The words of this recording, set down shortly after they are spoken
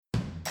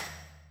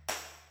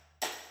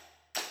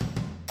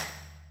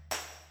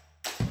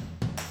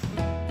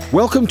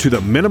Welcome to the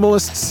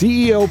Minimalist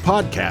CEO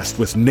podcast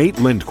with Nate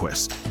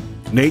Lindquist.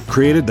 Nate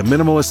created the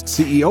Minimalist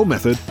CEO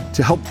method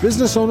to help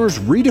business owners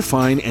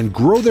redefine and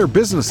grow their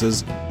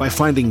businesses by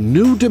finding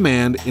new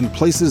demand in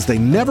places they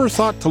never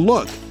thought to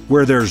look,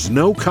 where there's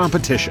no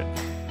competition.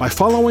 By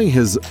following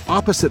his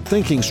opposite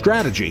thinking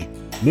strategy,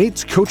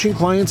 Nate's coaching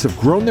clients have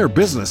grown their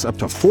business up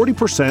to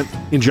 40%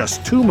 in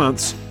just 2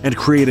 months and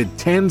created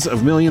tens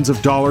of millions of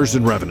dollars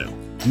in revenue.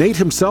 Nate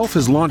himself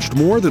has launched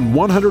more than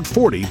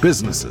 140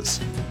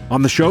 businesses.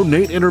 On the show,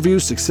 Nate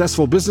interviews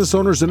successful business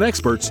owners and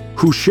experts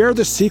who share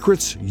the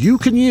secrets you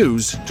can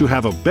use to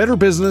have a better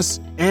business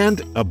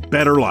and a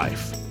better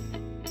life.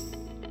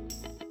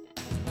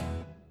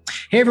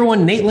 Hey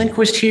everyone, Nate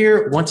Lindquist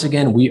here. Once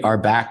again, we are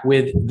back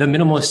with the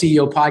Minimalist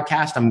CEO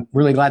podcast. I'm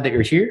really glad that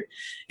you're here.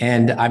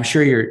 And I'm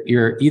sure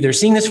you're either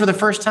seeing this for the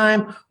first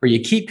time or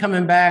you keep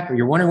coming back or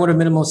you're wondering what a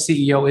minimalist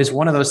CEO is.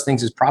 One of those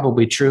things is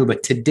probably true,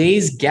 but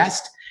today's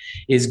guest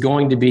is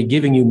going to be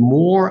giving you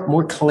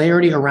more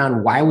clarity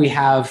around why we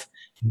have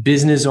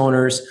business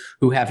owners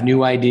who have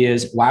new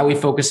ideas, why we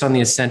focus on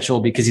the essential,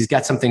 because he's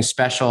got something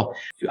special.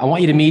 I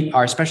want you to meet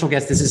our special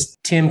guest. This is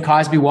Tim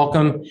Cosby.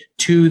 Welcome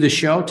to the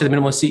show, to the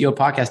Minimalist CEO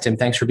podcast. Tim,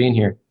 thanks for being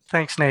here.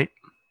 Thanks, Nate.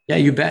 Yeah,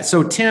 you bet.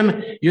 So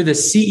Tim, you're the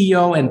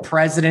CEO and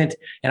president,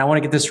 and I want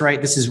to get this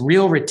right. This is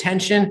real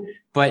retention,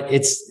 but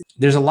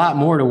there's a lot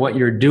more to what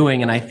you're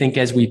doing. And I think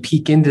as we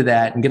peek into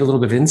that and get a little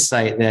bit of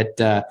insight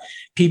that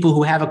people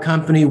who have a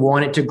company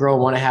want it to grow,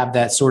 want to have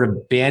that sort of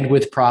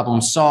bandwidth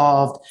problem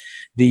solved,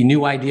 the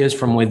new ideas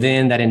from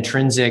within, that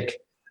intrinsic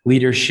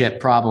leadership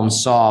problem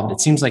solved.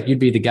 It seems like you'd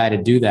be the guy to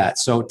do that.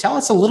 So tell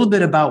us a little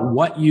bit about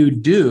what you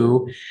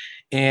do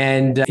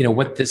and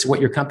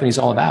what your company's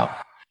all about.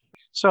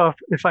 So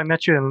if I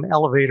met you in an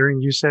elevator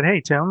and you said,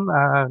 "Hey, Tim,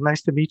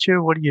 nice to meet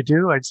you. What do you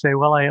do?" I'd say,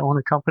 "Well, I own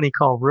a company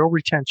called Real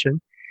Retention,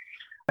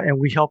 and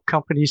we help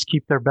companies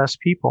keep their best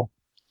people."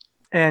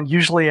 And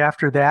usually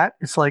after that,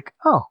 it's like,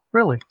 "Oh,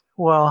 really?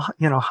 Well,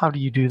 how do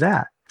you do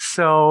that?"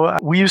 So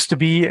we used to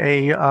be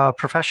a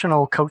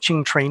professional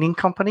coaching training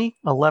company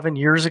 11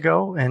 years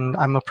ago, and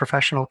I'm a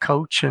professional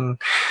coach.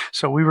 And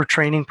so we were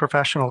training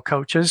professional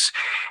coaches.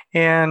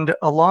 And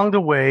along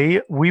the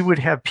way, we would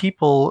have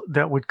people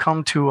that would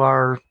come to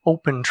our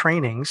open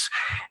trainings,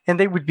 and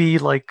they would be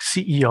like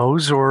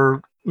CEOs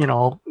or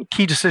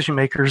key decision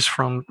makers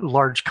from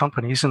large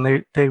companies.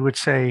 And they would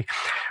say,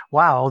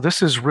 "Wow,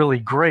 this is really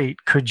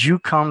great. Could you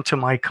come to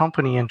my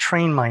company and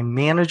train my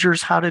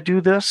managers how to do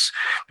this?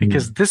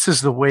 Because this is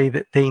the way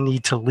that they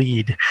need to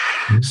lead."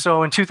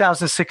 So in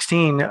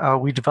 2016,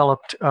 we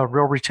developed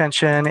Real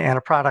Retention and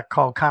a product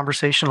called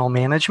Conversational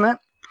Management,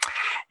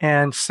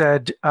 and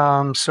said,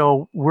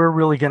 so we're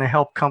really going to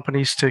help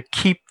companies to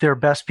keep their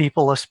best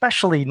people,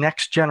 especially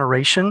next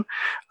generation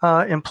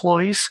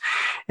employees.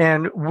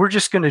 And we're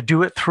just going to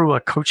do it through a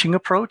coaching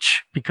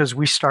approach because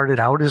we started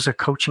out as a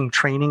coaching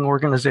training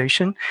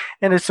organization.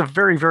 And it's a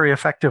very, very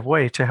effective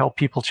way to help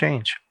people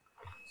change.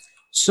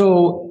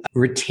 So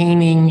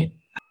retaining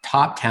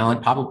top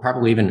talent,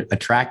 probably even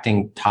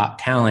attracting top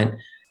talent,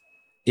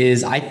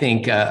 is, I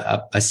think,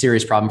 a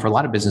serious problem for a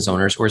lot of business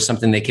owners, or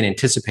something they can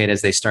anticipate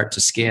as they start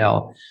to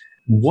scale.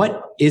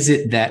 What is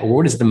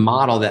the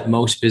model that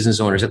most business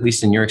owners, at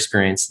least in your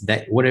experience,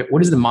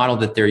 what is the model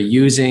that they're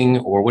using,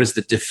 or what is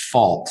the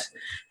default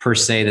per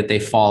se that they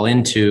fall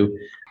into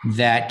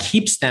that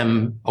keeps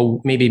them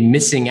maybe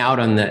missing out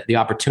on the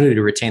opportunity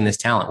to retain this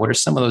talent? What are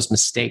some of those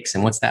mistakes,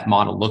 and what's that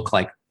model look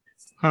like?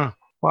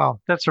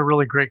 Wow, that's a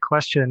really great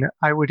question.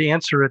 I would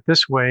answer it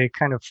this way,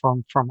 kind of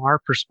from our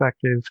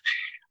perspective.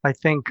 I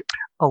think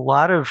a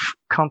lot of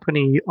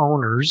company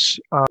owners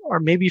are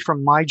maybe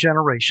from my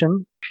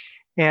generation,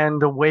 and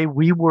the way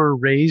we were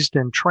raised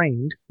and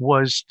trained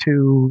was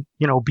to,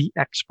 be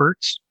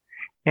experts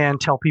and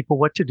tell people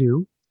what to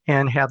do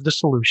and have the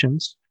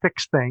solutions,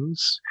 fix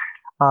things,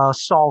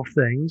 solve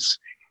things.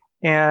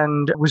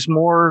 And it was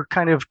more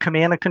kind of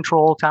command and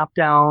control, top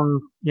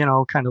down,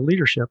 kind of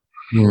leadership.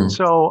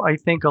 So I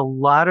think a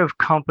lot of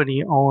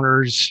company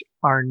owners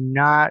are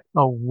not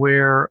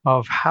aware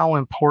of how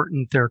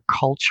important their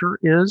culture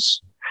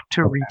is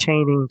to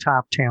retaining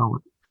top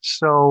talent.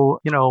 So,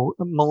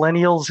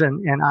 millennials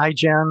and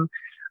iGen,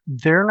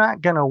 they're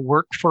not going to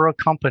work for a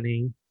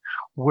company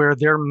where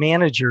their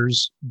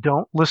managers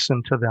don't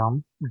listen to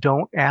them,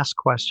 don't ask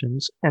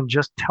questions, and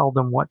just tell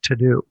them what to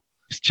do.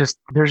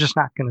 They're just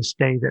not going to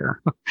stay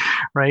there,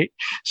 right?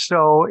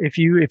 So if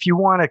you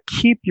want to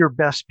keep your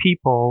best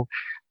people,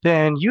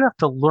 then you have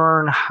to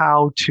learn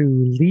how to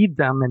lead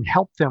them and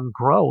help them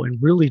grow and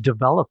really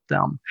develop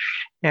them.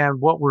 And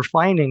what we're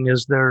finding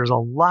is there's a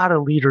lot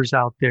of leaders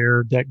out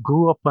there that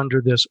grew up under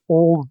this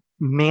old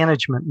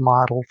management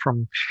model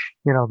from,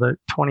 the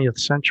 20th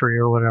century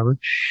or whatever.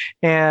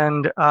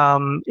 And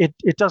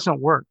it doesn't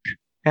work.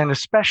 And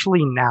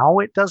especially now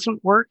it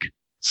doesn't work.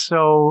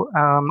 So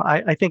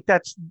I think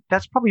that's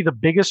probably the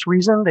biggest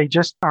reason. They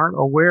just aren't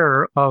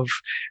aware of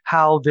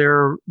how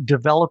their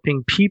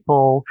developing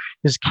people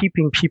is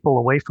keeping people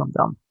away from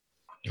them.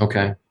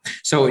 Okay.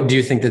 So do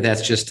you think that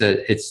that's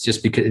it's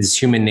just because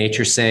it's human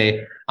nature?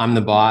 Say, I'm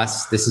the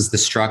boss. This is the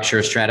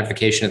structure,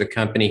 stratification of the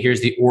company.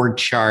 Here's the org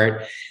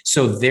chart.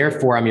 So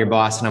therefore I'm your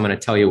boss and I'm going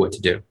to tell you what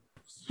to do.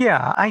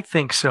 Yeah, I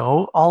think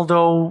so.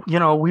 Although,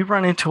 we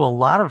run into a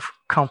lot of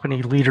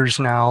company leaders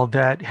now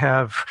that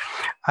have,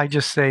 I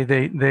just say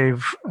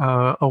they've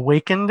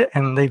awakened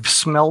and they've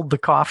smelled the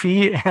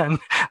coffee and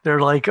they're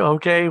like,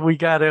 okay, we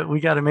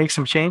gotta make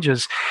some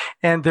changes,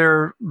 and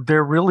they're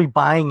really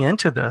buying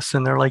into this,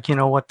 and they're like, you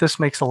know what, this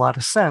makes a lot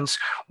of sense.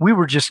 We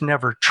were just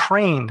never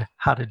trained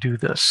how to do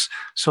this,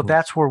 so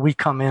that's where we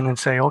come in and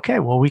say, okay,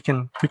 well, we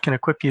can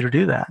equip you to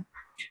do that.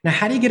 Now,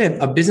 how do you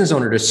get a business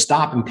owner to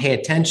stop and pay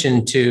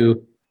attention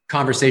to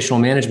conversational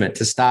management,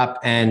 to stop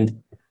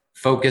and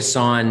focus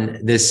on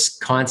this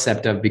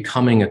concept of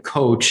becoming a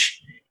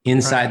coach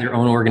inside their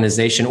own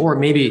organization, or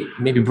maybe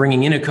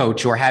bringing in a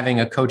coach or having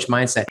a coach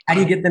mindset? How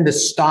do you get them to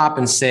stop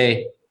and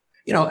say,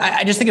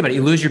 I just think about it.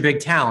 You lose your big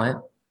talent.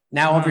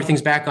 Now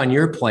everything's back on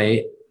your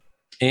plate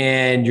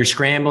and you're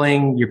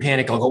scrambling, you're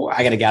panicking. Like, oh,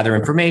 I got to gather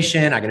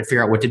information. I got to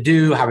figure out what to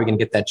do. How are we going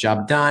to get that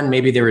job done?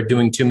 Maybe they were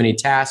doing too many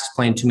tasks,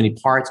 playing too many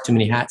parts, too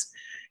many hats.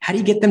 How do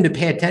you get them to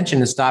pay attention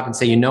and stop and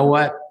say, you know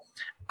what?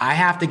 I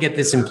have to get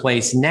this in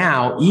place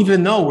now,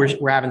 even though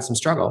we're having some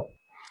struggle.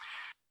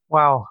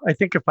 Wow. I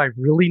think if I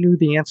really knew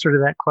the answer to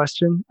that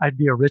question, I'd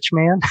be a rich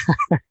man,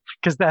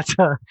 because that's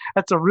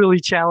a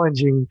really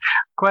challenging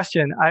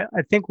question. I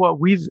think what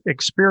we've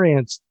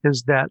experienced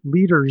is that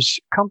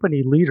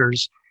company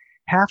leaders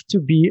have to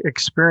be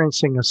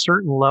experiencing a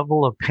certain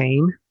level of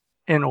pain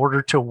in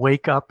order to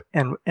wake up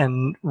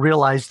and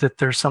realize that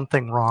there's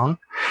something wrong.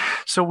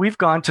 So we've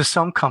gone to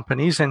some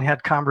companies and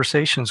had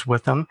conversations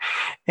with them.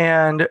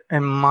 And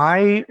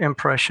my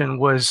impression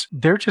was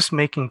they're just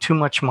making too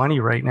much money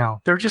right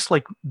now.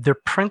 They're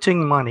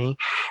printing money.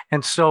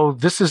 And so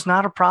this is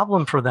not a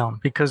problem for them,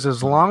 because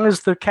as long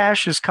as the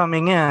cash is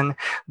coming in,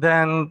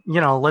 then,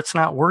 let's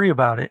not worry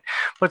about it.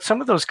 But some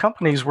of those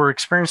companies were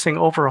experiencing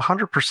over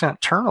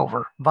 100%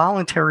 turnover,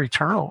 voluntary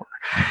turnover.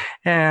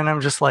 And I'm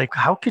just like,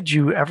 how could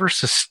you ever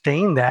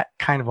sustain that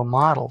kind of a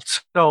model?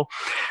 So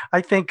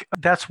I think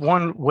that's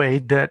one way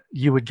that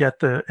you would get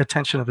the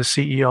attention of the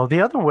CEO.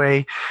 The other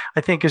way,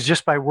 I think, is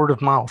just by word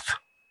of mouth.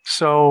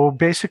 So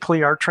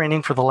basically, our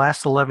training for the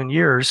last 11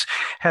 years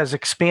has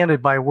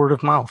expanded by word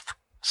of mouth.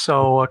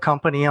 So a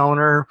company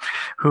owner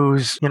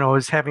who's,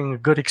 is having a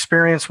good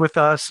experience with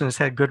us and has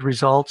had good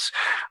results,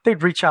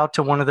 they'd reach out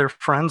to one of their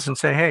friends and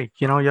say, hey,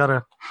 you ought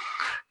to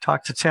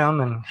talk to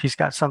Tim, and he's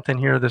got something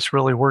here that's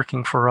really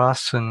working for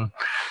us. And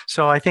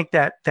so I think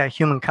that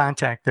human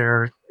contact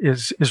there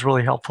is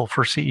really helpful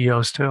for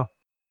CEOs too.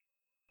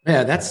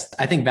 Yeah, that's,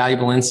 I think,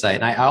 valuable insight.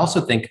 And I also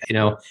think,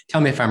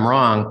 tell me if I'm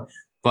wrong,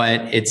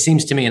 but it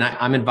seems to me, and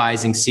I'm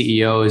advising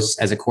CEOs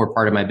as a core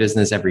part of my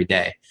business every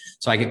day.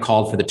 So I get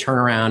called for the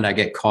turnaround. I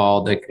get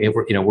called, like,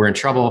 we're in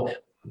trouble.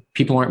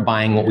 People aren't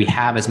buying what we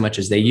have as much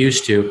as they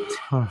used to.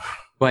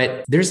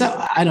 But there's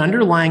an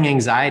underlying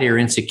anxiety or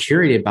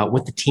insecurity about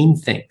what the team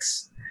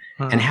thinks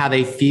and how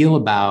they feel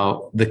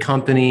about the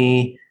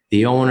company,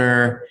 the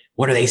owner.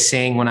 What are they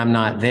saying when I'm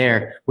not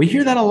there? We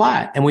hear that a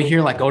lot. And we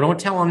hear like, oh, don't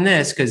tell them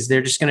this because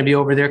they're just going to be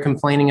over there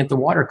complaining at the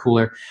water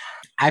cooler.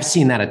 I've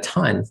seen that a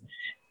ton.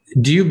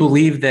 Do you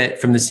believe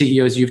that from the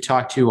CEOs you've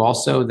talked to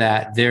also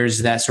that there's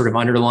that sort of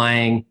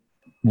underlying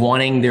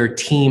wanting their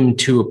team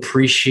to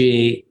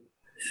appreciate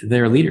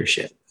their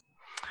leadership?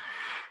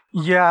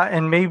 Yeah,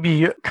 and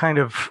maybe kind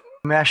of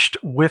meshed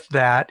with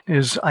that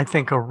is, I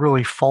think, a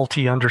really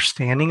faulty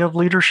understanding of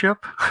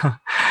leadership.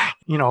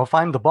 If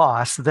I'm the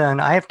boss, then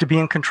I have to be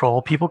in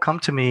control. People come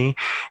to me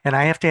and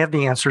I have to have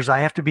the answers. I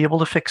have to be able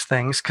to fix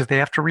things because they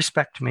have to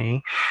respect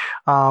me.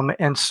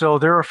 And so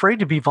they're afraid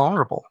to be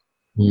vulnerable.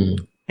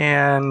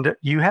 And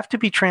you have to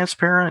be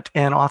transparent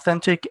and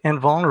authentic and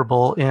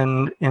vulnerable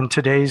in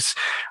today's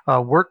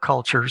work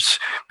cultures,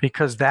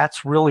 because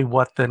that's really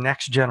what the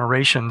next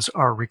generations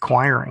are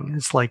requiring.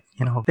 It's like,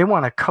 they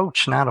want a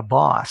coach, not a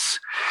boss.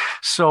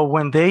 So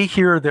when they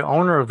hear the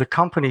owner of the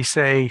company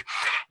say,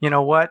 you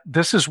know what,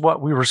 this is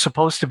what we were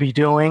supposed to be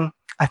doing,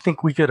 I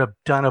think we could have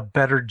done a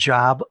better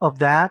job of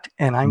that,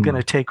 and I'm going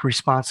to take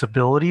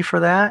responsibility for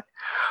that.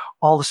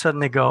 All of a sudden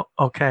they go,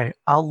 okay,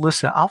 I'll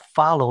listen. I'll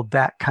follow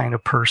that kind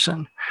of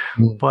person.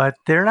 But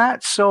they're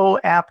not so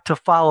apt to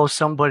follow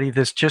somebody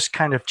that's just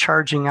kind of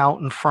charging out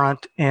in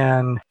front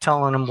and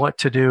telling them what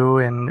to do.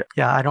 And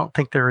yeah, I don't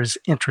think they're as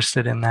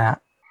interested in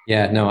that.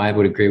 Yeah, no, I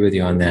would agree with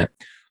you on that.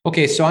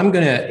 Okay, so I'm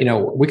going to,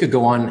 we could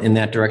go on in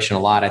that direction a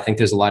lot. I think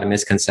there's a lot of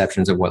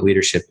misconceptions of what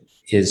leadership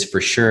is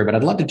for sure, but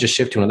I'd love to just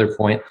shift to another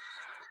point.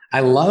 I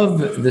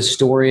love the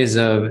stories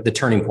of the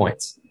turning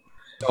points.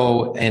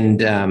 So,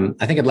 and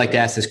I think I'd like to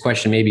ask this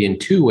question maybe in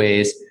two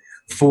ways.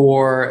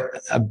 For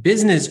a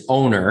business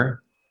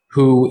owner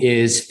who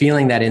is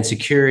feeling that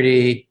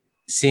insecurity,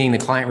 seeing the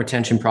client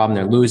retention problem,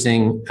 they're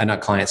losing,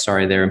 not client,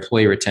 sorry, their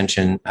employee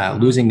retention,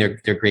 losing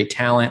their great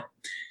talent,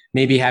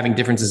 maybe having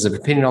differences of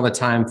opinion all the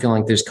time,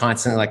 feeling like there's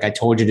constantly like, I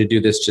told you to do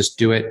this, just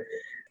do it.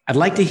 I'd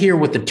like to hear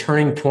what the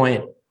turning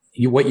point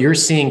what you're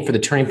seeing for the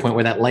turning point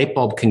where that light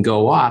bulb can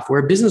go off, where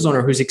a business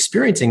owner who's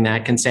experiencing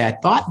that can say, I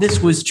thought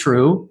this was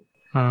true.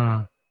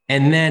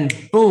 And then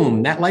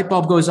boom, that light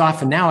bulb goes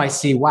off. And now I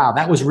see, wow,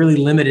 that was really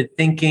limited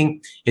thinking.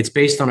 It's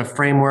based on a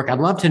framework. I'd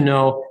love to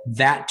know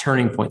that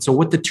turning point. So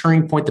what the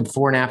turning point, the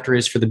before and after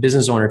is for the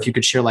business owner, if you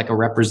could share like a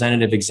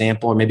representative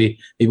example, or maybe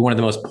one of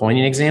the most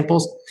poignant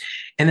examples.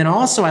 And then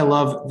also I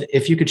love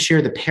if you could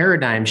share the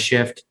paradigm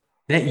shift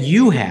that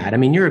you had. I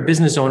mean, you're a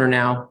business owner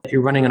now.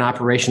 You're running an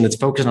operation that's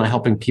focused on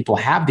helping people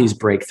have these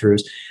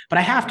breakthroughs. But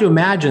I have to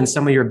imagine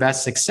some of your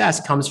best success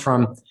comes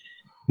from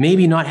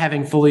maybe not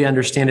having fully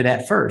understood it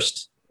at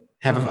first.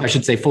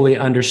 Fully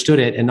understood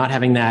it and not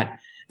having that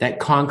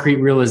concrete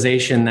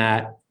realization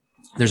that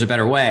there's a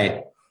better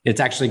way. It's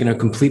actually going to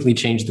completely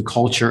change the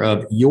culture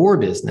of your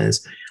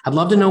business. I'd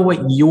love to know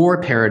what your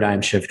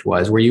paradigm shift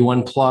was, where you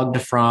unplugged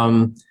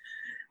from,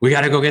 we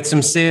got to go get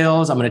some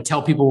sales. I'm going to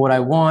tell people what I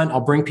want.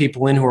 I'll bring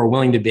people in who are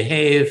willing to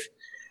behave.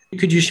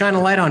 Could you shine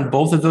a light on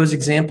both of those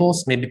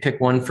examples? Maybe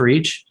pick one for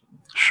each.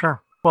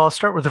 Sure. Well, I'll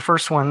start with the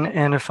first one.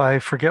 And if I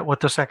forget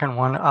what the second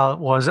one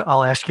was,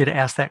 I'll ask you to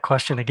ask that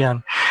question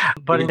again.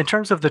 But in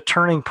terms of the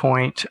turning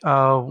point,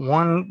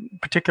 one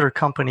particular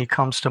company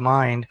comes to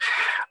mind,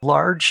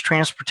 large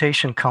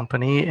transportation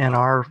company in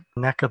our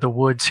neck of the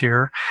woods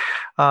here,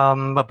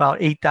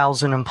 about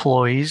 8,000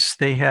 employees.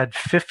 They had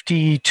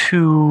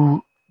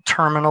 52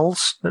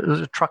 terminals. It was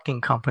a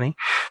trucking company,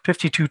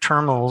 52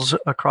 terminals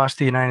across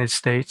the United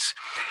States.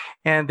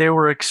 And they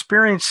were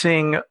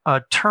experiencing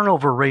a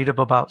turnover rate of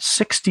about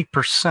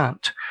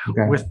 60%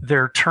 with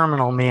their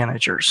terminal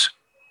managers.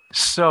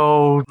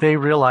 So they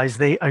realized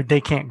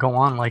they can't go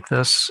on like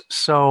this.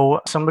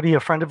 So a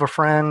friend of a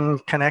friend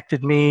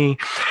connected me.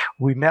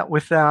 We met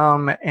with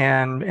them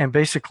and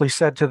basically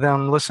said to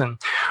them, listen,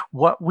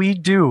 what we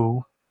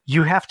do,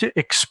 you have to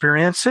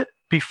experience it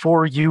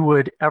before you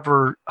would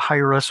ever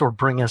hire us or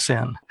bring us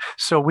in.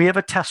 So we have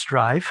a test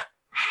drive.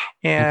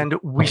 And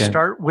we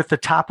start with the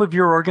top of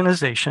your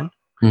organization,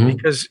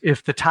 because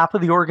if the top of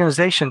the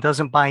organization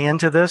doesn't buy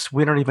into this,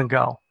 we don't even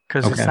go,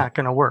 because it's not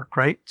going to work,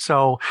 right?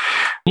 So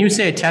you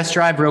say a test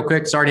drive real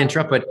quick, sorry to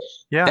interrupt, but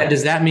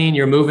does that mean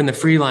you're moving the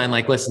free line?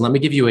 Like, listen, let me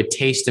give you a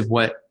taste of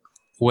what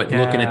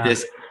looking at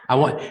this.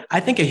 I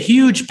think a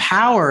huge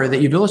power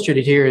that you've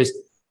illustrated here is,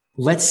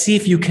 let's see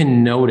if you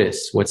can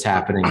notice what's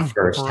happening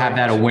first. Right. Have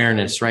that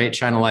awareness, right?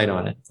 Shine a light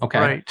on it. Okay.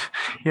 Right.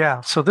 Yeah.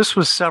 So this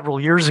was several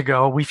years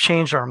ago. We've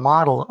changed our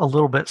model a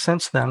little bit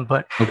since then.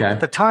 But at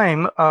the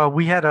time,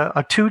 we had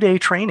a 2-day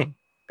training.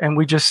 And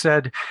we just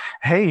said,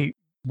 hey,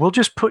 we'll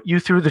just put you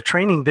through the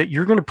training that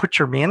you're going to put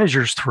your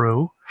managers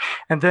through.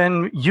 And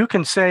then you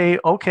can say,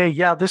 okay,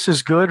 yeah, this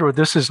is good or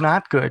this is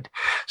not good.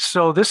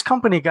 So this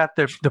company got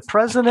the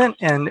president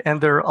and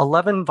their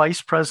 11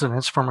 vice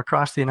presidents from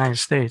across the United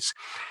States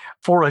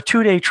for a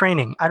 2-day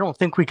training. I don't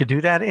think we could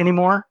do that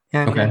anymore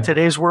in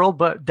today's world,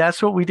 but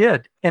that's what we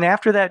did. And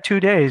after that 2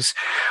 days,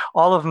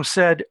 all of them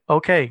said,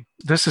 okay,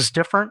 this is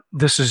different.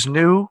 This is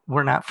new.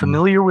 We're not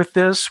familiar with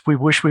this. We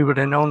wish we would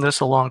have known this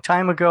a long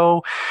time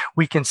ago.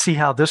 We can see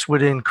how this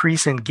would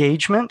increase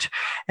engagement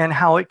and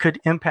how it could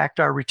impact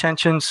our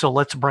retention. So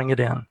let's bring it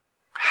in.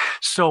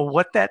 So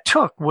what that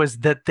took was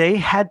that they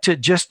had to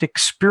just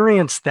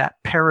experience that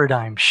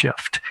paradigm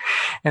shift.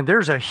 And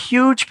there's a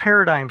huge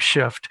paradigm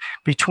shift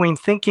between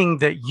thinking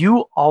that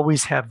you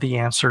always have the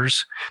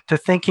answers to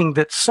thinking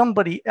that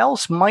somebody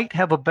else might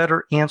have a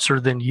better answer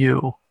than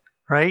you,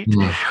 right?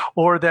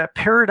 Or that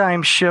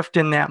paradigm shift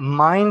in that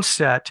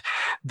mindset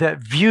that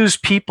views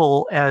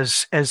people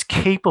as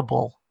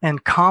capable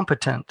and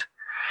competent,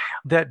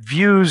 that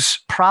views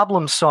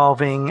problem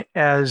solving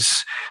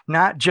as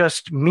not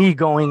just me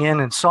going in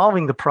and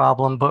solving the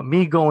problem, but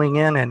me going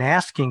in and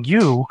asking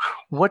you,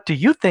 what do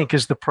you think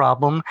is the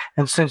problem?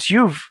 And since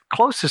you're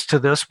closest to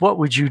this, what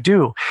would you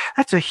do?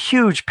 That's a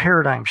huge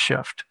paradigm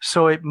shift.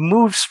 So it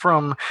moves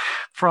from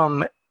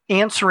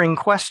answering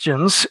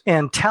questions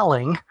and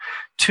telling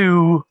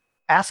to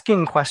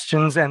asking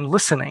questions and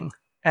listening.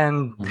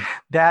 And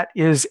that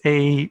is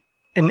an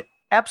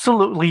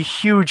absolutely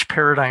huge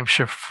paradigm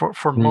shift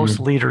for most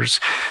leaders.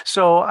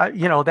 So,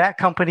 that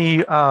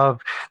company,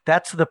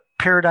 that's the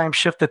paradigm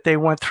shift that they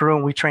went through,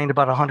 and we trained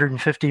about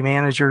 150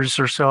 managers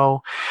or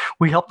so.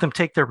 We helped them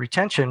take their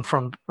retention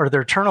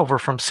their turnover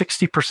from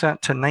 60%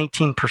 to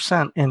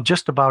 19% in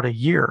just about a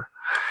year.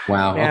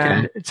 Wow.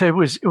 And it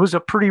was a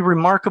pretty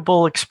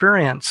remarkable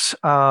experience.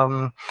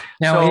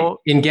 Now,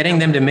 in getting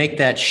them to make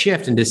that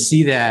shift and to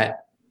see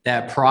that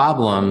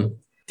problem,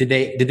 Did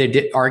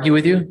they argue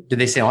with you? Did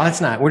they say,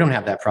 "Oh, we don't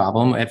have that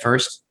problem" at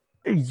first?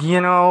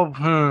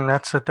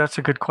 That's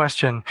a good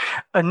question.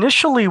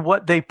 Initially,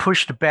 what they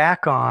pushed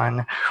back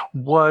on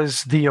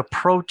was the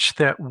approach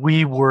that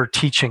we were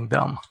teaching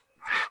them,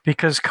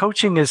 because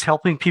coaching is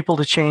helping people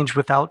to change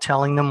without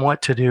telling them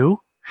what to do.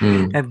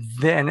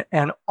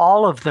 And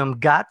all of them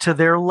got to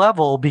their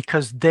level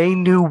because they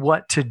knew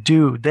what to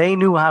do. They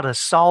knew how to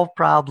solve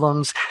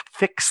problems,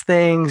 fix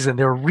things, and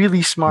they're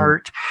really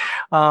smart.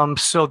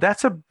 So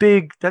that's a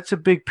big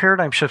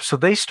paradigm shift. So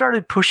they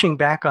started pushing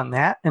back on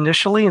that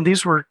initially, and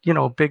these were,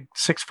 big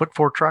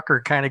 6'4"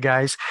 trucker kind of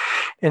guys.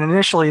 And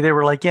initially they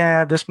were like,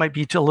 yeah, this might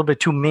be a little bit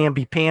too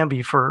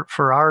mamby-pamby for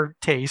our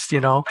taste,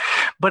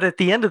 But at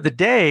the end of the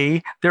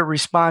day, their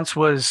response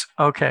was,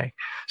 okay,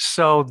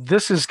 so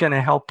this is going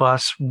to help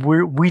us.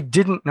 We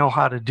didn't know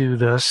how to do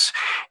this.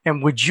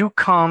 And would you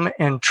come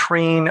and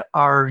train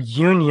our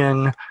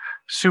union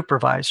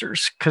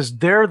supervisors? Because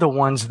they're the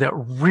ones that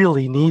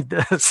really need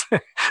this.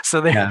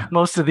 So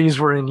most of these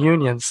were in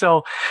unions.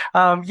 So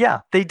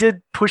they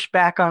did push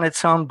back on it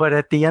some, but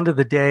at the end of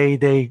the day,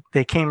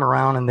 they came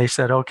around and they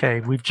said,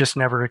 okay, we've just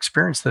never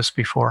experienced this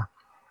before.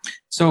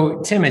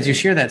 So, Tim, as you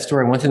share that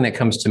story, one thing that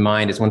comes to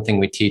mind is one thing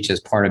we teach as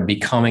part of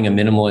becoming a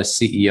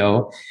minimalist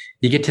CEO.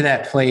 You get to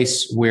that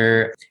place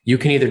where you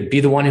can either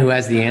be the one who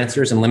has the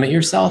answers and limit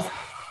yourself,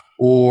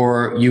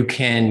 or you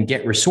can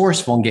get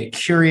resourceful and get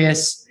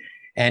curious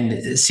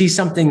and see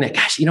something that,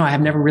 gosh, I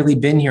have never really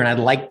been here, and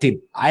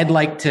I'd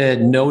like to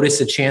notice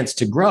a chance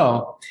to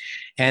grow.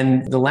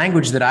 And the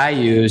language that I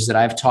use, that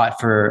I've taught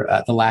for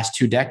the last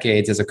 2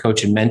 decades as a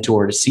coach and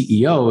mentor to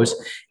CEOs,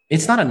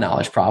 it's not a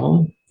knowledge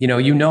problem.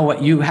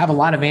 What you have a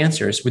lot of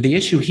answers. But the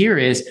issue here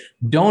is,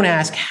 don't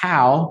ask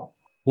how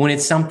when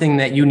it's something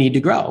that you need to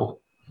grow.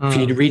 If you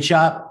need to reach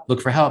up,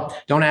 look for help,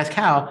 don't ask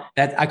how.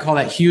 That I call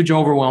that huge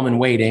overwhelm and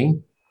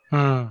waiting.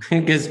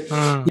 Because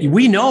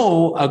we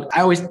know,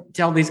 I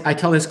tell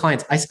these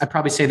clients, I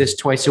probably say this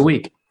twice a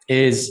week,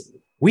 is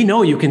we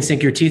know you can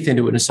sink your teeth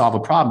into it and solve a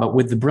problem, but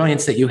with the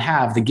brilliance that you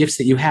have, the gifts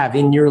that you have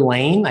in your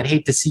lane, I'd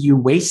hate to see you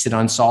wasted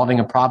on solving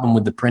a problem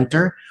with the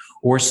printer,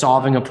 or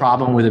solving a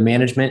problem with a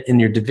management in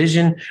your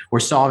division, or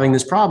solving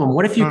this problem.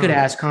 What if you could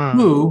ask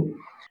who,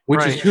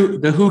 which is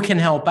who can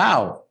help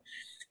out?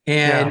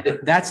 And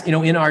that's,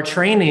 in our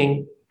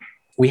training,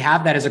 we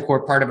have that as a core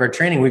part of our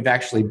training. We've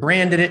actually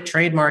branded it,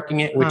 trademarking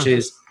it,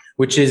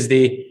 which is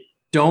the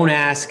don't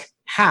ask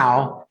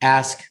how,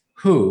 ask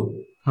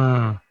who.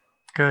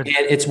 Good. And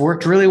it's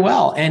worked really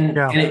well.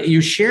 And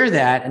you share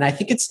that. And I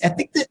think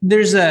that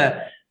there's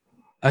a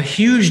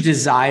huge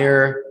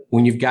desire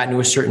when you've gotten to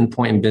a certain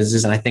point in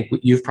business. And I think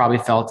you've probably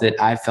felt it.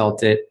 I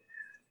felt it.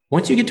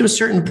 Once you get to a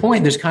certain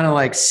point, there's kind of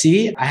like,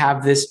 see, I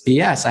have this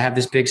BS. I have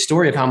this big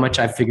story of how much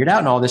I've figured out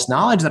and all this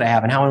knowledge that I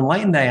have and how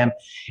enlightened I am.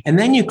 And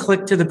then you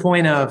click to the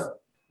point of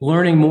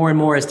learning more and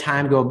more as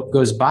time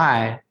goes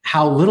by,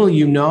 how little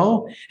you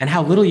know and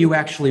how little you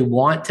actually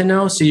want to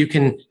know. So you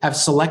can have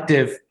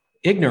selective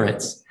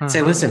ignorance.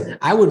 Say, listen,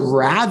 I would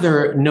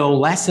rather know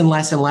less and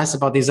less and less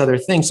about these other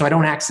things, so I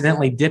don't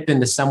accidentally dip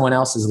into someone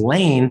else's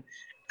lane.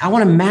 I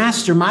want to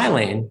master my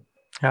lane.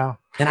 Yeah.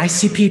 And I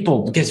see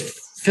people just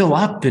fill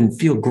up and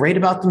feel great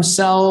about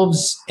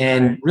themselves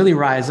and really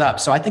rise up.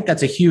 So I think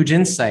that's a huge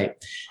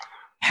insight.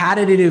 How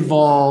did it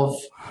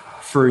evolve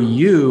for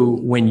you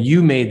when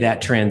you made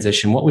that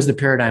transition? What was the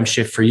paradigm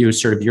shift for you,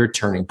 sort of your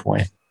turning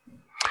point?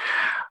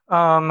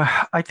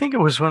 I think it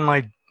was when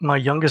my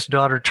youngest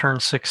daughter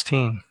turned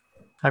 16.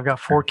 I've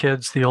got 4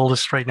 kids. The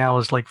oldest right now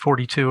is like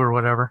 42 or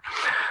whatever.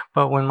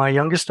 But when my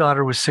youngest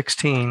daughter was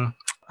 16,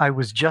 I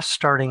was just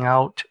starting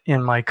out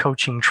in my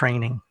coaching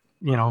training,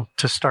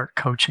 to start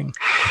coaching.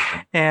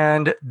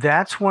 And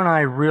that's when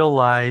I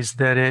realized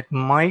that it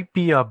might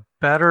be a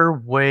better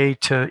way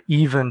to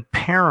even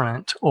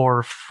parent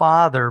or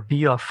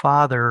be a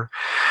father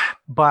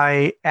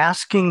by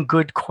asking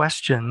good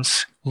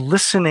questions,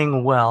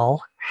 listening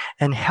well,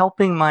 and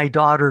helping my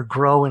daughter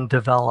grow and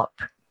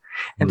develop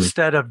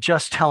instead of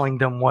just telling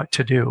them what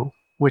to do,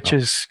 which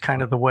is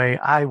kind of the way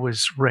I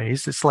was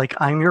raised. It's like,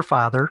 I'm your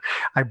father.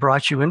 I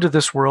brought you into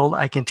this world.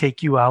 I can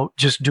take you out.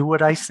 Just do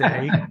what I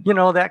say,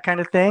 that kind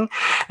of thing.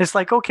 It's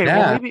like, okay,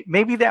 well,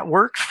 maybe that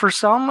works for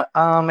some.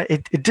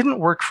 It didn't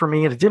work for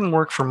me, and it didn't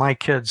work for my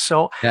kids.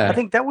 So I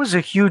think that was a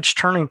huge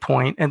turning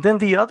point. And then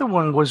the other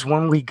one was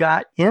when we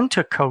got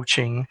into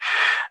coaching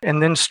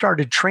and then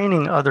started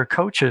training other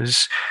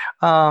coaches.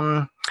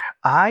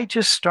 I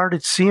just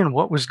started seeing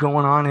what was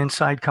going on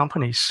inside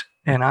companies.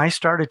 And I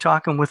started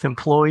talking with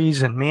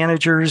employees and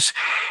managers.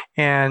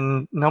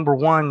 And number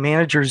one,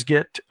 managers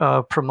get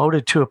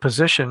promoted to a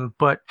position,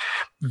 but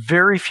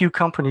very few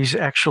companies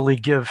actually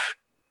give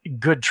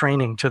good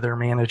training to their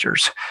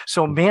managers.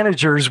 So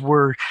managers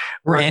were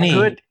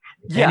good.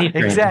 Yeah,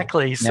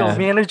 exactly. So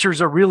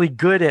managers are really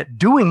good at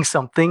doing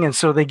something, and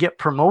so they get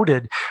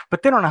promoted,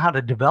 but they don't know how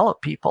to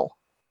develop people.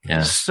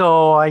 Yeah.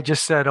 So I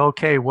just said,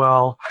 okay,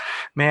 well,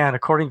 man,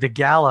 according to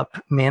Gallup,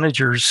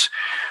 managers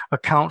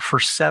account for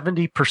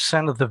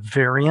 70% of the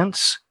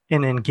variance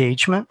in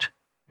engagement.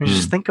 And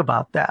just think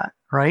about that,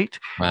 right?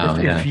 Wow,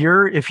 if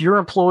your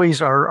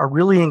employees are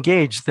really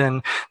engaged,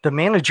 then the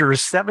manager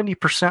is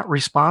 70%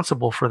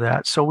 responsible for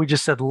that. So we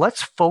just said,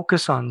 let's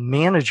focus on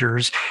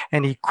managers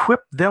and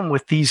equip them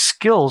with these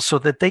skills so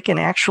that they can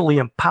actually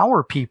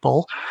empower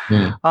people,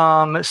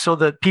 so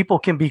that people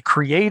can be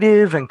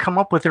creative and come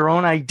up with their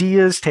own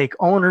ideas, take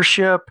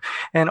ownership,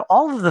 and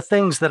all of the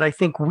things that I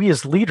think we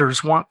as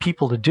leaders want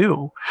people to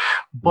do.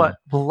 But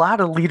a lot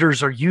of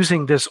leaders are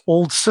using this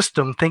old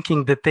system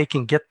thinking that they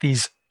can get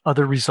these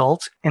other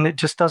results, and it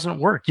just doesn't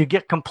work. You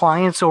get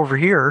compliance over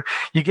here,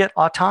 you get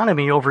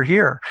autonomy over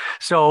here.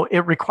 So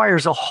it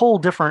requires a whole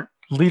different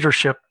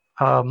leadership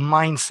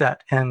mindset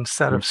and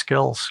set of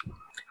skills.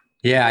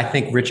 Yeah, I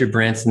think Richard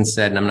Branson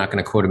said, and I'm not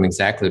going to quote him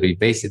exactly, but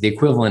basically the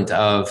equivalent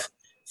of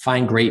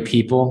find great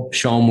people,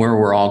 show them where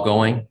we're all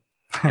going.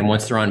 And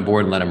once they're on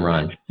board, let them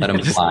run, let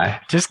them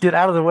fly. Just get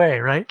out of the way,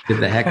 right?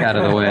 Get the heck out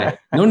of the way.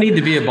 No need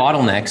to be a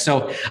bottleneck.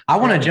 So I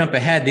want to jump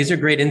ahead. These are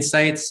great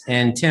insights.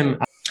 And Tim,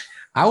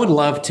 I would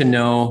love to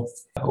know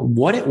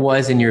what it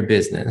was in your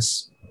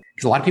business.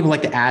 Because a lot of people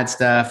like to add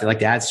stuff. They like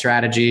to add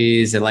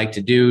strategies. They like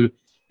to do,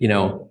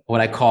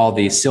 what I call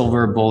the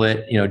silver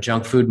bullet,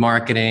 junk food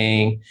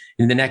marketing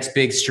and the next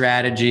big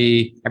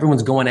strategy.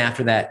 Everyone's going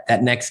after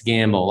that next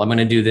gamble. I'm going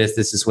to do this.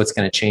 This is what's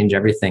going to change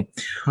everything.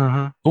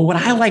 But what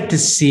I like to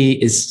see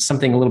is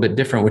something a little bit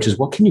different, which is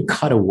what can you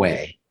cut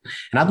away?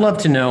 And I'd love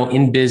to know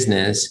in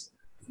business,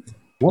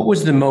 what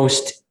was the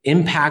most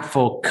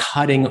impactful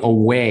cutting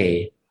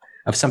away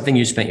of something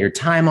you spent your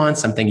time on,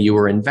 something you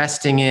were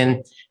investing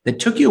in that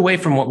took you away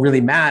from what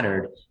really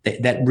mattered,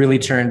 that really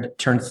turned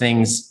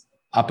things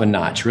up a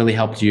notch, really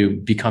helped you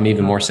become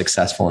even more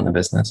successful in the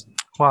business?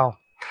 Wow.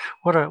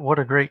 What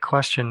a great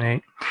question,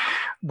 Nate.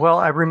 Well,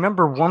 I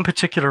remember one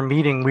particular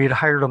meeting. We had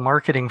hired a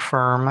marketing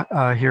firm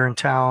here in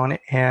town,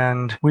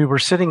 and we were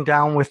sitting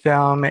down with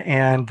them.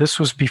 And this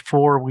was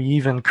before we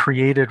even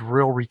created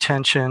Real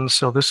Retention.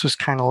 So this was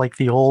kind of like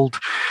the old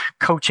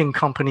coaching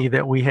company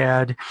that we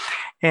had.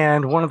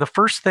 And one of the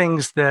first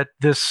things that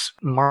this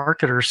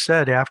marketer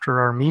said after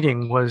our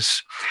meeting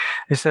was,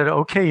 they said,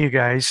 okay, you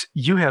guys,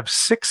 you have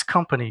 6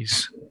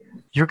 companies.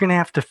 You're going to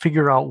have to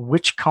figure out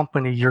which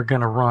company you're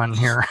going to run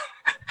here.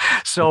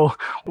 So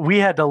we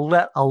had to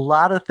let a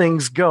lot of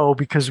things go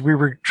because we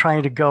were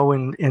trying to go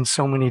in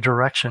so many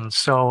directions.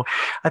 So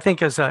I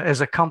think as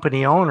a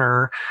company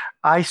owner,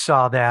 I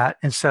saw that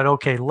and said,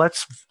 okay,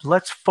 let's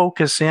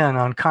focus in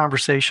on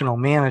conversational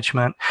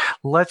management.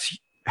 Let's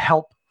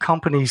help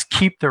companies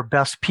keep their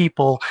best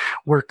people.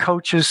 We're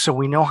coaches, so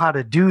we know how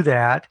to do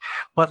that,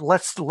 but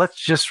let's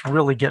just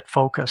really get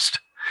focused.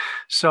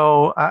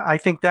 So I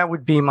think that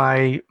would be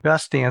my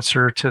best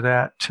answer to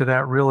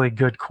that really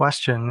good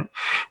question,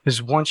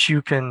 is once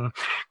you can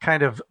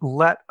kind of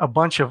let a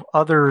bunch of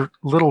other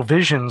little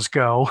visions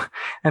go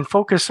and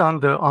focus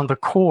on the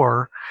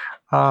core,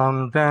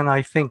 then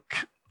I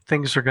think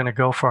things are going to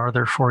go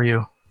farther for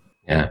you.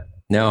 Yeah.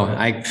 No,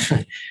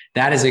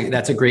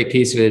 that's a great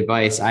piece of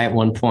advice. I at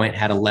one point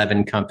had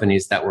 11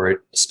 companies that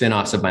were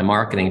spinoffs of my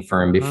marketing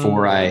firm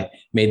before I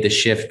made the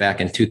shift back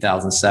in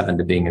 2007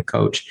 to being a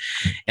coach.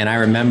 And I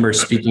remember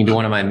speaking to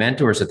one of my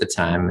mentors at the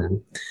time,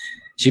 and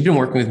she'd been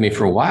working with me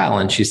for a while.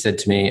 And she said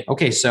to me,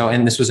 okay, so,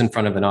 and this was in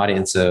front of an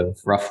audience of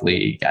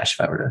roughly,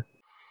 it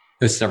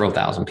was several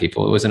thousand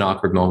people. It was an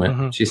awkward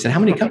moment. She said, how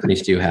many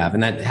companies do you have?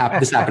 And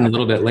this happened a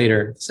little bit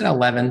later. I said,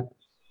 11.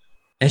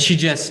 And she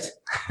just...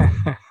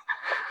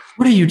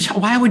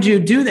 why would you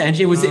do that? And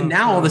she was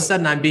now all of a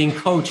sudden I'm being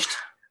coached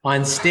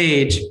on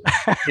stage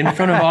in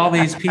front of all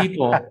these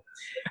people.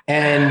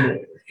 And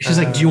she's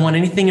like, do you want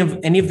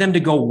any of them to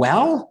go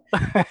well?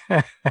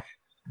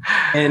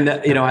 And,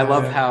 I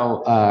love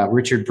how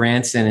Richard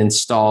Branson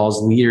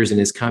installs leaders in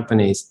his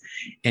companies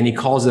and he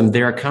calls them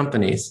their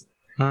companies.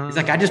 He's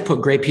like, I just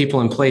put great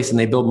people in place and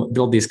they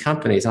build these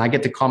companies and I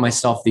get to call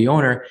myself the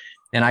owner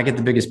and I get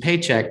the biggest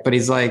paycheck. But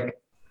he's like,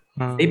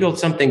 they built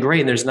something great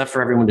and there's enough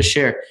for everyone to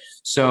share.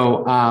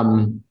 So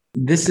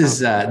this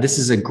is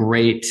a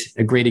great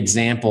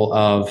example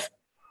of,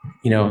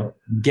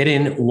 get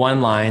in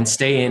one line,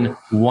 stay in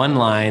one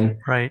line.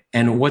 Right.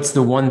 And what's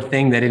the one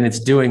thing that in its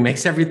doing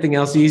makes everything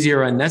else easier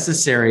or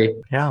unnecessary?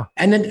 Yeah.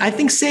 And then I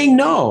think saying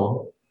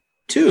no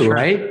too, sure.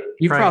 Right?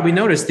 You've probably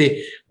noticed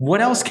what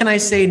else can I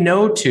say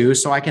no to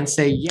so I can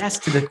say yes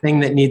to the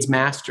thing that needs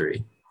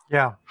mastery?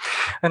 Yeah.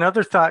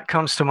 Another thought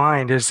comes to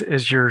mind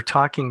as you're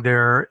talking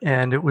there,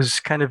 and it was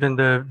kind of in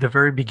the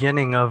very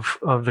beginning of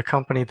the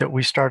company that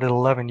we started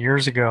 11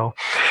 years ago.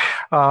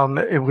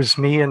 It was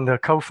me and the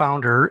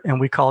co-founder, and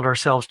we called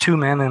ourselves 2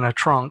 men in a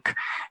trunk.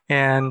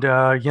 And,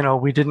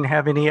 we didn't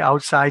have any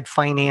outside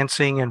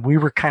financing and we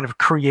were kind of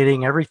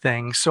creating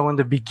everything. So in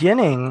the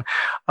beginning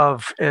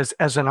as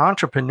an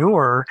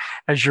entrepreneur,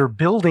 as you're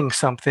building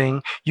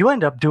something, you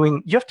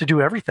have to do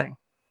everything.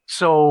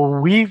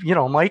 So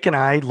Mike and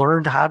I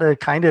learned how to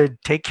kind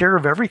of take care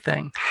of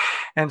everything.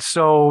 And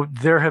so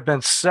there have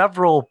been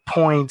several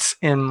points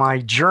in my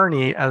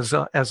journey as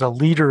a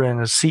leader and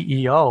a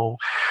CEO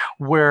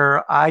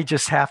where I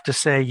just have to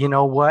say, you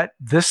know what,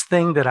 this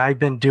thing that I've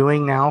been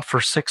doing now for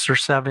 6 or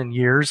 7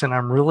 years and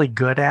I'm really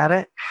good at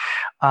it.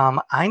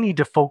 I need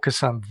to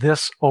focus on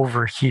this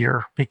over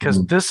here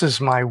because this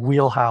is my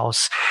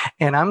wheelhouse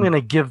and I'm going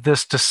to give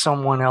this to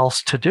someone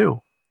else to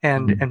do.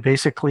 And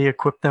basically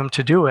equip them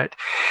to do it.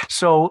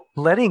 So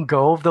letting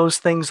go of those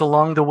things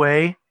along the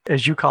way,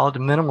 as you call it,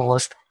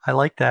 minimalist, I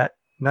like that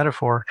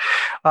metaphor.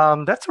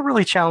 That's a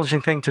really challenging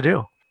thing to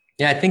do.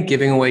 Yeah, I think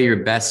giving away your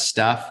best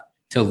stuff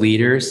to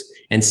leaders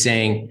and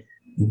saying,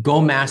 go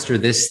master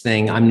this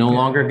thing. I'm no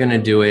longer going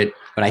to do it.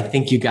 but I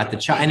think you got the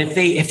shot. And if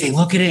they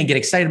look at it and get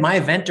excited, my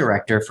event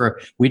director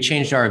we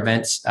changed our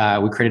events.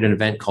 We created an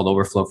event called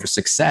Overflow for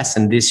Success.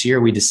 And this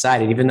year we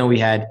decided, even though we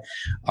had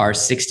our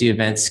 60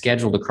 events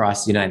scheduled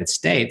across the United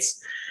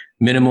States,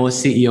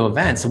 minimalist CEO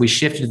events, so we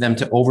shifted them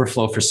to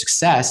Overflow for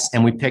Success,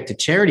 and we picked a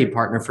charity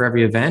partner for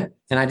every event.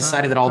 And I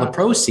decided that all the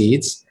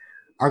proceeds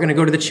are going to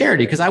go to the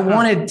charity because I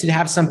wanted to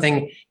have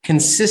something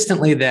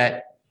consistently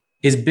that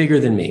is bigger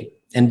than me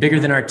and bigger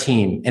than our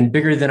team and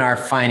bigger than our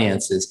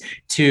finances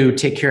to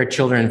take care of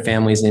children and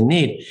families in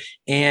need.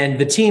 And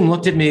the team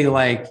looked at me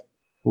like,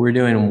 we're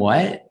doing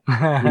what?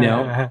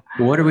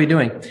 What are we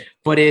doing?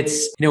 But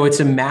it's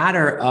a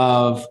matter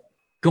of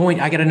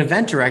I got an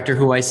event director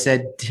who I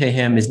said to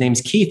him, his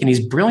name's Keith, and he's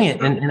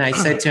brilliant. And I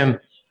said to him,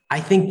 I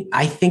think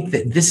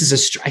that this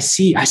is I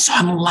saw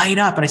him light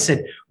up. And I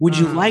said, would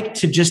you like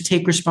to just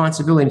take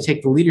responsibility and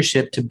take the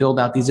leadership to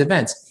build out these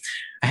events?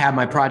 I have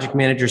my project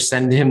manager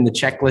send him the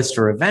checklist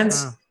for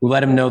events. We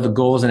let him know the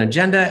goals and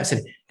agenda.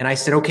 I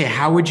said, okay,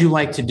 how would you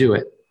like to do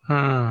it?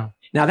 Now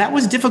that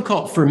was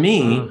difficult for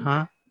me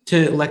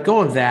to let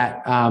go of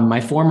that. My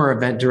former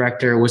event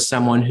director was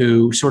someone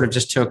who sort of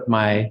just took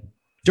my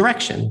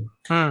direction.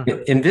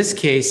 In this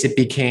case, it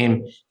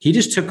became, he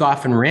just took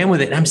off and ran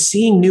with it. And I'm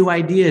seeing new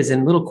ideas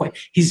and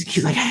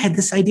he's like, I had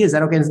this idea. Is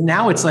that okay? And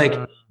now it's like,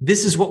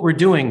 this is what we're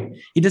doing.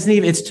 He doesn't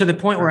even, it's to the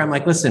point where I'm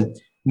like, listen,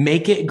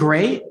 make it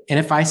great. And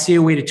if I see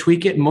a way to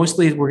tweak it,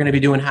 mostly we're going to be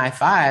doing high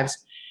fives.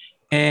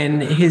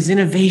 And his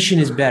innovation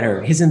is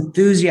better. His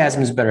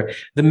enthusiasm is better.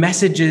 The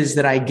messages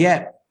that I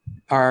get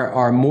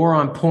are more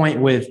on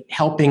point with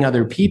helping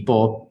other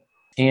people.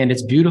 And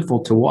it's beautiful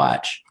to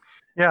watch.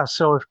 Yeah.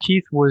 So if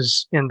Keith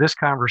was in this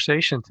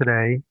conversation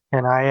today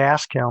and I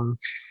asked him,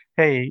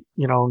 hey,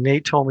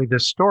 Nate told me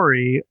this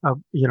story of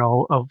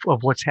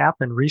what's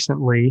happened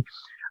recently.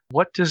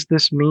 What does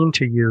this mean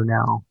to you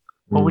now?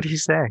 What would he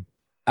say?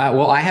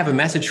 Well, I have a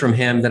message from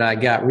him that I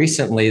got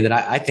recently that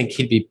I think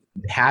he'd be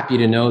happy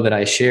to know that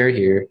I share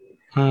here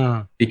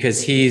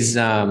because he's,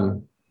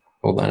 hold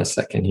on a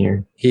second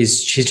here.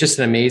 He's just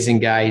an amazing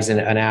guy. He's an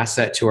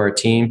asset to our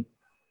team,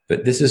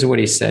 but this is what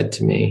he said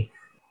to me.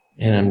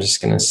 And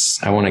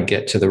I want to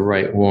get to the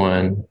right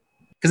one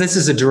because this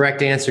is a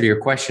direct answer to your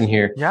question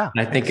here. Yeah,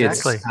 and I think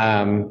exactly.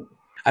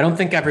 I don't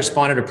think I've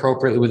responded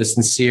appropriately with a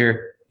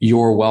sincere,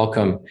 you're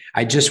welcome.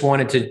 I just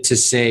wanted to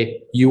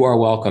say, you are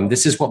welcome.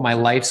 This is what my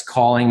life's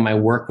calling, my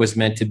work was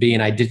meant to be.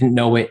 And I didn't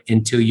know it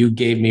until you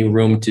gave me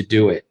room to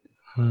do it.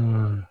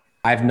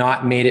 I've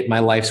not made it my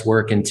life's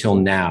work until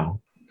now.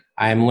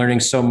 I am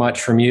learning so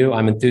much from you.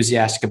 I'm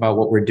enthusiastic about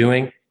what we're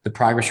doing, the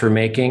progress we're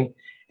making.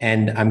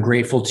 And I'm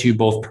grateful to you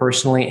both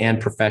personally and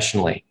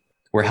professionally.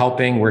 We're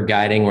helping, we're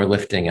guiding, we're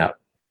lifting up.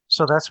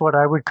 So that's what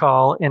I would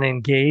call an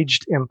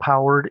engaged,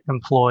 empowered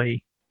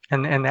employee.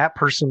 And that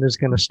person is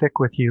going to stick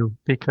with you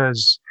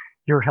because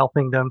you're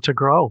helping them to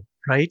grow,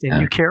 right?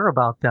 And you care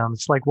about them.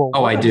 It's like,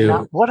 well, I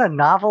do. What a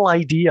novel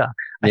idea.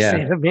 I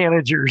say to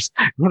managers,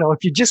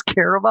 if you just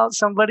care about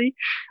somebody.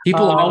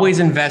 People always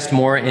invest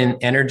more in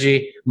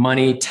energy,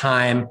 money,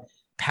 time,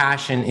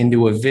 passion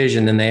into a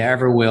vision than they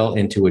ever will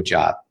into a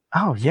job.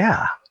 Oh,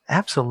 yeah.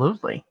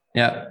 Absolutely.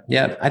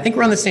 Yeah. I think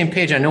we're on the same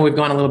page. I know we've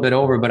gone a little bit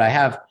over, but I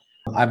have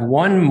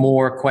one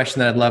more question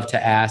that I'd love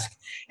to ask.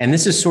 And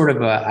this is sort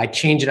of I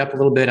change it up a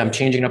little bit. I'm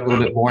changing it up a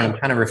little bit more. And I'm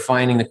kind of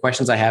refining the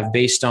questions I have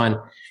based on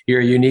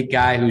you're a unique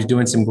guy who's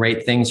doing some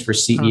great things for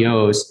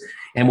CEOs.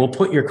 And we'll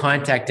put your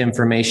contact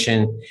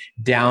information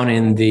down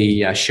in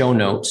the show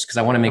notes because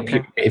I want to make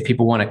people, if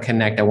people want to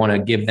connect, I want to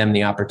give them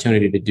the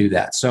opportunity to do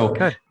that. So,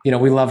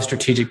 we love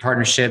strategic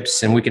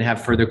partnerships and we can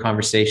have further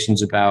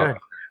conversations about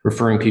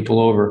referring people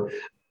over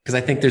because I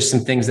think there's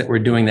some things that we're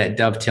doing that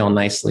dovetail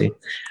nicely.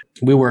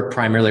 We work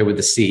primarily with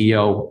the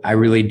CEO. I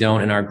really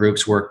don't in our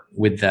groups work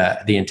with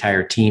the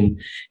entire team.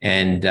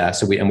 And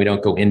so we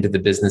don't go into the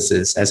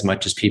businesses as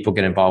much as people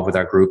get involved with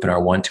our group and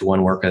our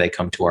one-to-one work or they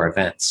come to our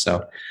events.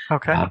 So,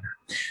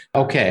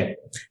 okay.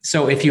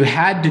 So if you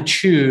had to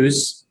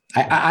choose,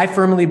 I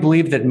firmly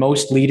believe that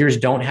most leaders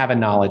don't have a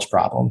knowledge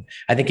problem.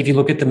 I think if you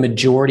look at the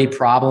majority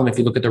problem, if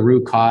you look at the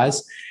root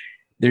cause,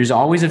 there's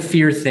always a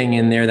fear thing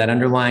in there, that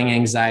underlying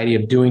anxiety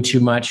of doing too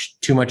much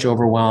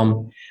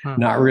overwhelm,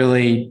 not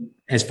really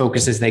as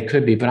focused as they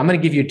could be. But I'm going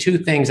to give you two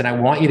things and I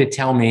want you to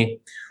tell me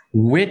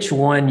which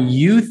one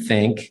you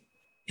think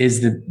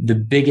is the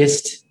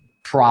biggest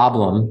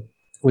problem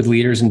with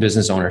leaders and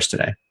business owners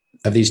today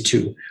of these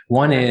two.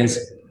 One is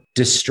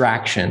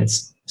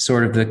distractions,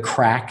 sort of the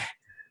crack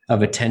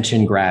of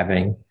attention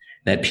grabbing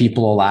that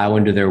people allow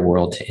into their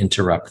world to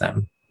interrupt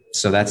them.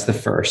 So that's the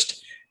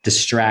first.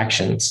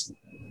 Distractions,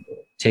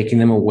 taking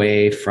them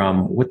away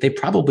from what they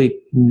probably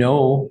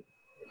know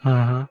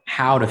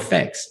how to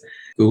fix.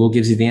 Google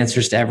gives you the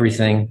answers to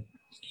everything.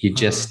 You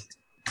just,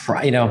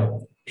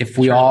 if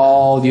we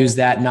all use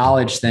that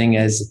knowledge thing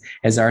as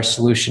our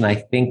solution, I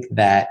think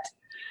that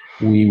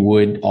we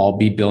would all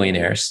be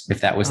billionaires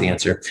if that was the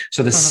answer.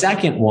 So the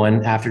second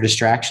one after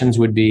distractions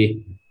would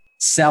be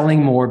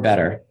selling more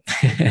better,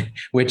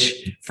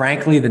 which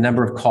frankly, the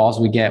number of calls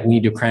we get, we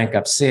need to crank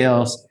up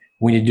sales.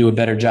 We need to do a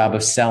better job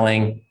of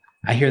selling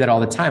I hear that all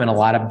the time. And a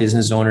lot of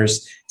business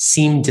owners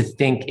seem to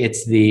think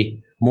it's the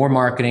more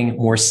marketing,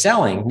 more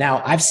selling.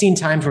 Now, I've seen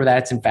times where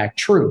that's in fact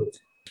true.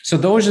 So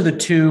those are the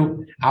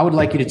two. I would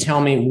like you to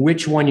tell me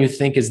which one you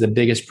think is the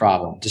biggest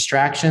problem,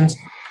 distractions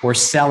or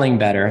selling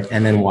better,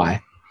 and then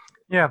why.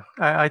 Yeah,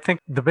 I think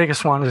the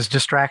biggest one is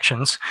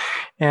distractions.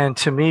 And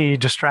to me,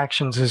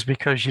 distractions is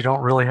because you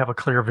don't really have a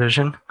clear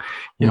vision.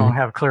 You don't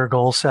have clear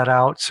goals set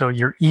out. So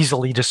you're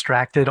easily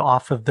distracted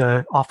off of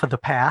the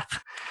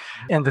path.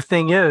 And the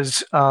thing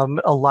is,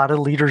 a lot of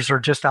leaders are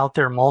just out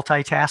there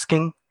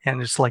multitasking.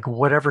 And it's like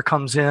whatever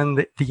comes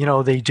in,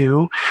 they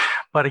do.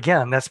 But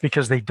again, that's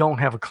because they don't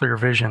have a clear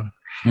vision.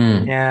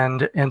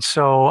 And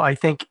so I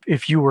think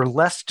if you were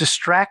less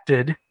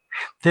distracted,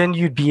 then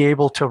you'd be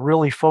able to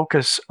really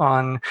focus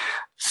on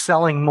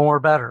selling more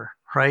better,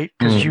 right?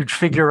 Because you'd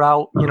figure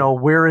out,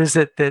 where is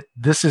it that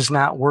this is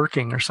not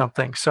working or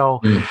something.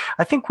 So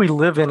I think we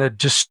live in a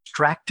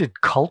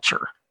distracted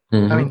culture.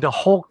 I mean, the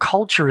whole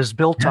culture is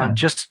built on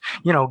just,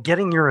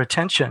 getting your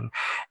attention.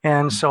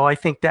 And so I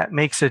think that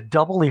makes it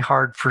doubly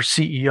hard for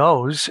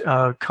CEOs,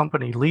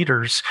 company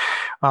leaders,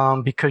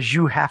 because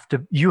you have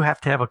to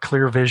have a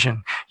clear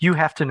vision. You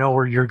have to know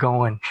where you're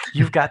going.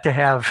 You've got to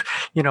have,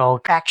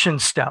 action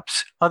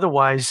steps.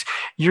 Otherwise,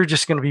 you're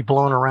just going to be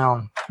blown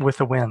around with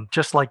the wind,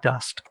 just like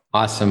dust.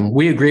 Awesome.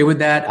 We agree with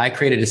that. I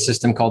created a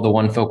system called the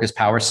One Focus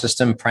Power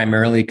System,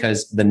 primarily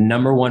because the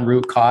number one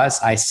root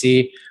cause I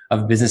see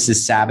of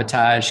businesses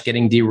sabotage,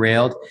 getting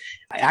derailed.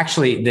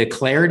 Actually, the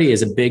clarity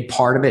is a big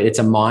part of it. It's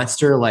a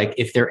monster. Like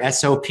if their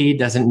SOP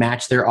doesn't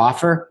match their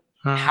offer,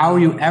 how are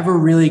you ever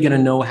really going to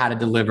know how to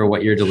deliver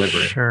what you're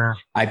delivering? Sure.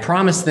 I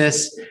promise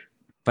this,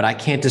 but I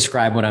can't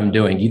describe what I'm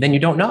doing. Then you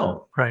don't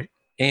know. Right.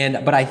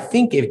 But I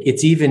think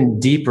it's even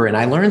deeper. And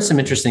I learned some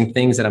interesting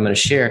things that I'm going to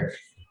share.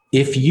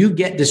 If you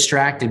get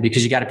distracted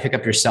because you got to pick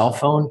up your cell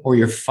phone, or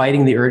you're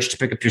fighting the urge to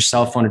pick up your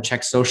cell phone or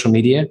check social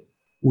media,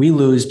 we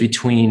lose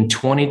between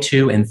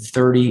 22 and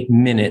 30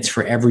 minutes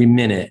for every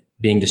minute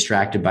being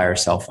distracted by our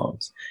cell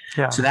phones.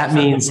 Yeah. So that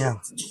means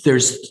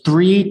there's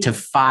 3 to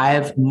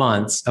 5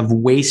 months of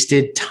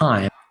wasted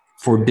time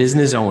for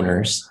business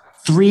owners,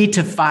 3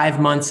 to 5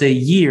 months a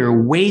year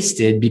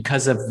wasted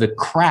because of the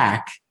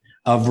crack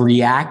of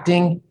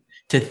reacting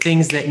to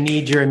things that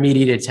need your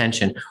immediate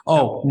attention.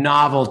 Oh,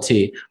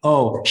 novelty.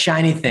 Oh,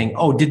 shiny thing.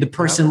 Oh, did the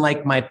person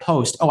like my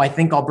post? Oh, I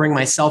think I'll bring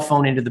my cell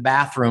phone into the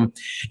bathroom.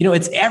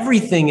 It's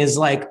everything is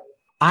like,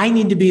 I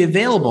need to be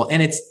available.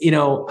 And it's,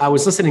 I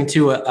was listening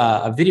to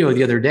a video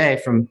the other day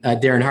from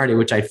Darren Hardy,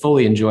 which I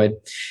fully enjoyed.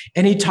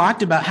 And he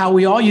talked about how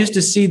we all used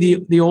to see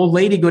the old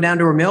lady go down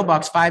to her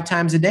mailbox 5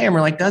 times a day. And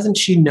we're like, doesn't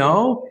she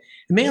know?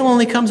 The mail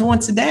only comes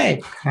once a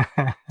day.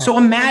 So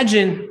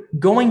imagine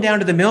going down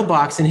to the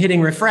mailbox and hitting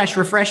refresh,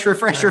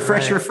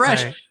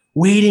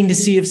 waiting to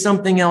see if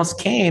something else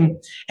came,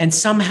 and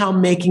somehow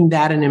making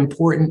that an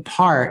important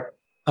part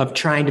of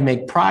trying to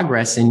make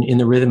progress in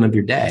the rhythm of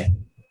your day.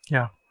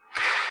 Yeah.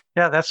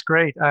 Yeah, that's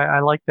great.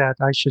 I like that.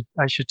 I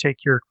should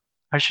take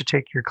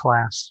your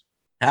class.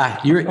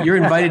 You're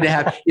invited to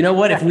have, you know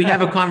what, if we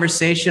have a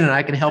conversation and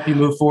I can help you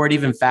move forward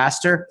even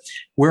faster,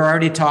 we're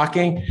already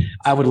talking.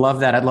 I would love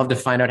that. I'd love to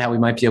find out how we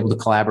might be able to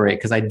collaborate,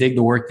 because I dig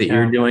the work that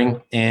you're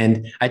doing.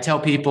 And I tell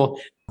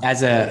people,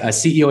 as a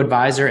CEO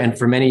advisor and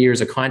for many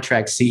years a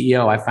contract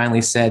CEO, I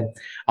finally said,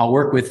 I'll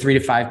work with 3 to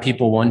 5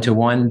 people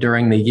one-to-one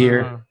during the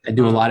year. I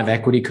do a lot of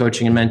equity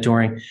coaching and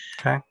mentoring.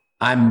 Okay.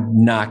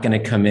 I'm not going to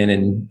come in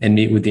and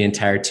meet with the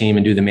entire team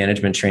and do the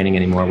management training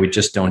anymore. We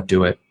just don't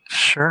do it.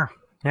 Sure.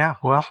 Yeah,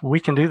 well, we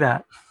can do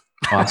that.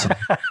 Awesome.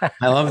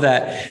 I love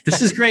that.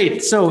 This is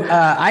great. So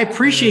I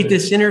appreciate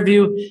this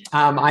interview.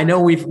 I know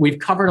we've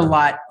covered a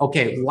lot.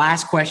 Okay,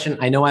 last question.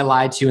 I know I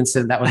lied to you and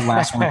said that was the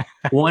last one.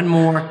 One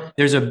more.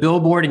 There's a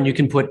billboard and you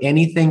can put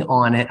anything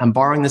on it. I'm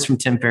borrowing this from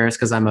Tim Ferriss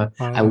because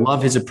I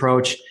love his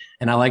approach,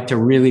 and I like to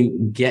really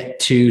get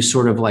to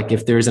sort of like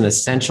if there's an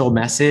essential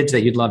message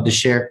that you'd love to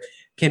share.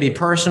 Can be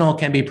personal,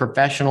 can be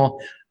professional.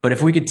 But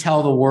if we could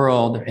tell the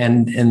world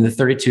and the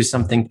 32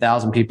 something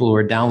thousand people who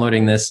are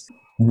downloading this,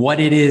 what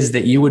it is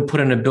that you would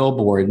put on a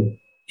billboard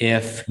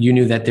if you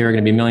knew that there were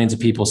going to be millions of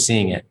people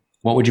seeing it,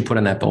 what would you put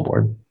on that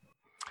billboard?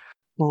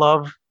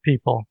 Love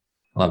people.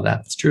 Love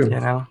that. It's true.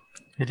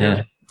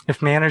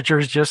 If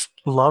managers just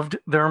loved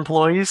their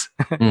employees,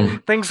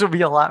 things would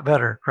be a lot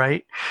better,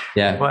 right?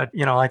 Yeah. But,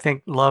 I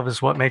think love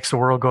is what makes the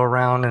world go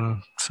around.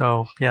 And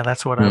so,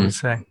 that's what I would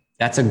say.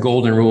 That's a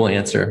golden rule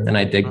answer. And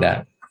I dig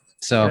that.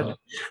 So,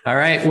 all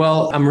right.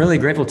 Well, I'm really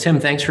grateful. Tim,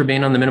 thanks for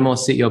being on the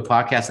Minimalist CEO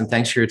podcast, and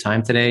thanks for your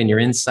time today and your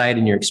insight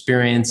and your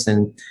experience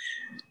and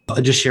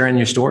just sharing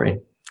your story.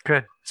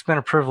 Good. It's been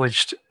a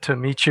privilege to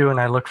meet you,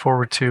 and I look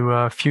forward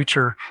to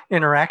future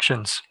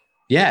interactions.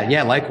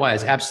 Yeah,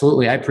 likewise.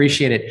 Absolutely. I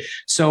appreciate it.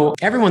 So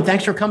everyone,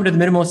 thanks for coming to the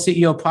Minimalist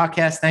CEO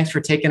podcast. Thanks for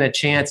taking a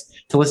chance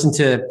to listen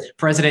to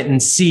President and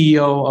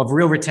CEO of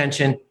Real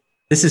Retention.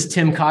 This is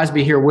Tim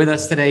Cosby here with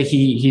us today.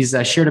 He's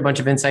shared a bunch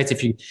of insights.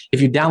 If you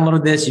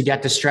downloaded this, you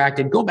got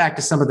distracted, go back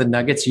to some of the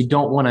nuggets you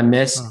don't want to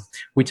miss.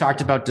 We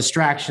talked about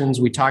distractions.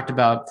 We talked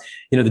about,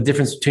 the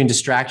difference between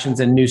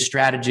distractions and new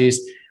strategies.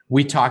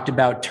 We talked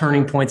about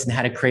turning points and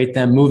how to create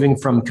them, moving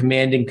from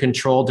command and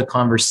control to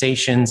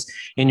conversations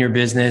in your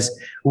business,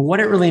 what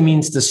it really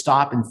means to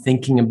stop and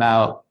thinking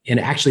about and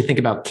actually think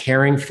about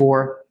caring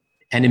for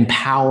and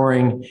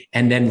empowering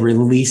and then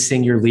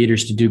releasing your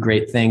leaders to do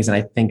great things. And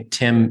I think,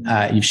 Tim,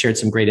 you've shared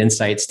some great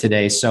insights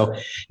today. So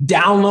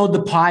download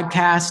the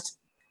podcast,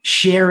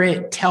 share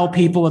it, tell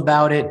people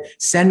about it,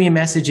 send me a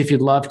message if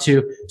you'd love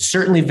to.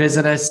 Certainly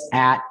visit us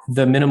at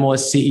The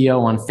Minimalist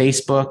CEO on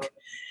Facebook.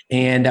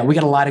 And we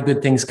got a lot of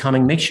good things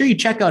coming. Make sure you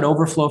check out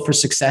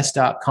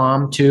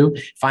overflowforsuccess.com too.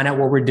 Find out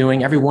what we're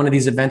doing. Every one of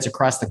these events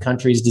across the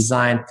country is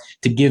designed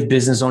to give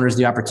business owners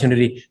the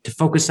opportunity to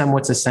focus on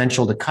what's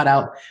essential, to cut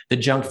out the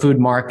junk food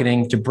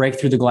marketing, to break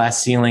through the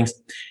glass ceilings,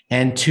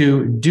 and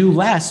to do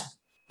less,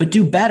 but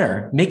do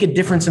better. Make a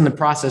difference in the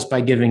process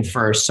by giving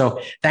first. So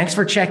thanks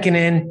for checking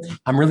in.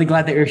 I'm really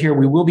glad that you're here.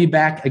 We will be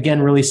back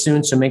again really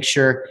soon. So make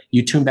sure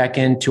you tune back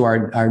into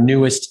our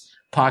newest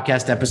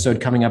podcast episode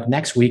coming up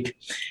next week.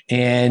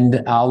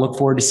 And I'll look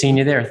forward to seeing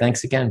you there.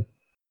 Thanks again.